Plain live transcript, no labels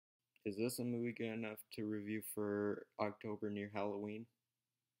Is this a movie good enough to review for October near Halloween?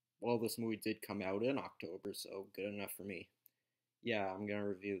 Well, this movie did come out in October, so good enough for me. Yeah, I'm gonna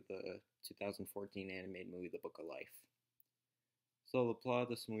review the 2014 animated movie, The Book of Life. So the plot of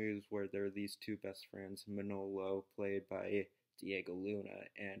this movie is where there are these two best friends, Manolo, played by Diego Luna,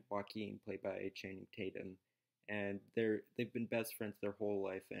 and Joaquin, played by Channing Tatum, and they've been best friends their whole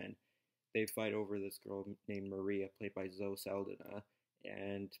life, and they fight over this girl named Maria, played by Zoe Saldana,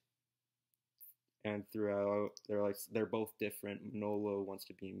 and and throughout they're both different. Manolo wants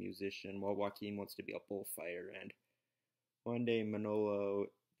to be a musician while Joaquin wants to be a bullfighter, and one day Manolo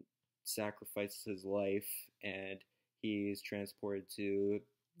sacrifices his life and he's transported to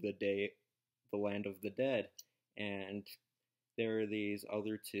the day the land of the dead, and there are these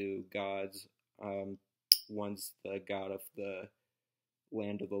other two gods. um, One's the god of the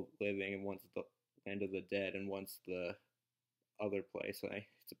land of the living and one's the land of the dead, and one's the other place.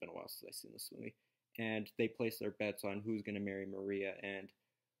 It's been a while since I've seen this movie, and they place their bets on who's going to marry Maria, and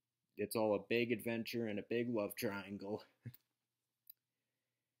it's all a big adventure and a big love triangle.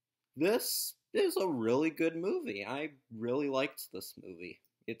 This is a really good movie. I really liked this movie.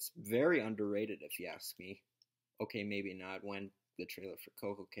 It's very underrated, if you ask me. Okay, maybe not. When the trailer for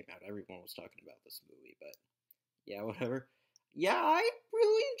Coco came out, everyone was talking about this movie, but yeah, whatever. Yeah, I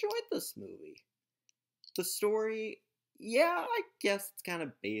really enjoyed this movie. The story, yeah, I guess it's kind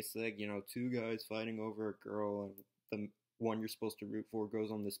of basic. Two guys fighting over a girl, and the one you're supposed to root for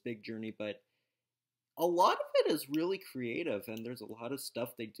goes on this big journey, but a lot of it is really creative, and there's a lot of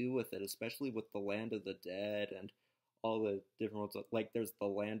stuff they do with it, especially with the Land of the Dead and all the different ones. Like, there's the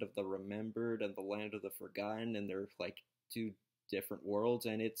Land of the Remembered and the Land of the Forgotten, and they're like two different worlds,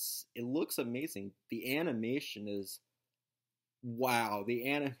 and it looks amazing. The animation is wow.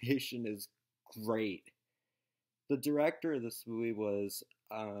 The animation is great. The director of this movie was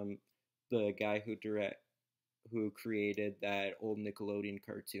the guy who created that old Nickelodeon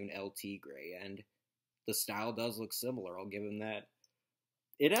cartoon El Tigre, and the style does look similar. I'll give him that.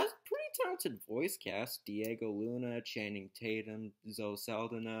 It has a pretty talented voice cast: Diego Luna, Channing Tatum, Zoe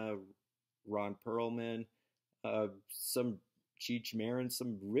Saldana, Ron Perlman, some Cheech Marin,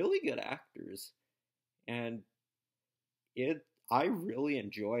 some really good actors, and it I really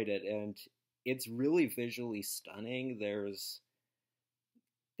enjoyed it, and it's really visually stunning. There's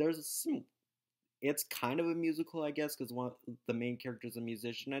some it's kind of a musical, I guess, because one the main character is a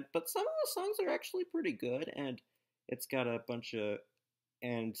musician, but some of the songs are actually pretty good, and it's got a bunch of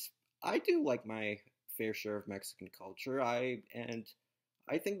and I do like my fair share of Mexican culture. I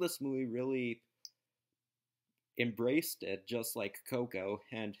think this movie really embraced it, just like Coco.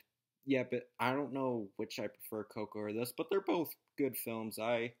 And yeah, but I don't know which I prefer, Coco or this, but they're both good films.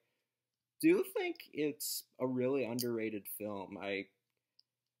 I do think it's a really underrated film.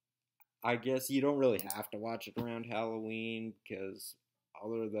 I guess you don't really have to watch it around Halloween because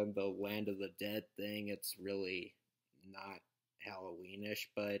other than the Land of the Dead thing, it's really not Halloweenish.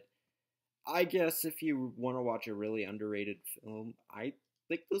 But I guess if you want to watch a really underrated film, I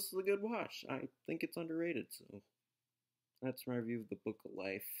think this is a good watch. I think it's underrated. So that's my review of The Book of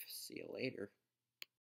Life. See you later.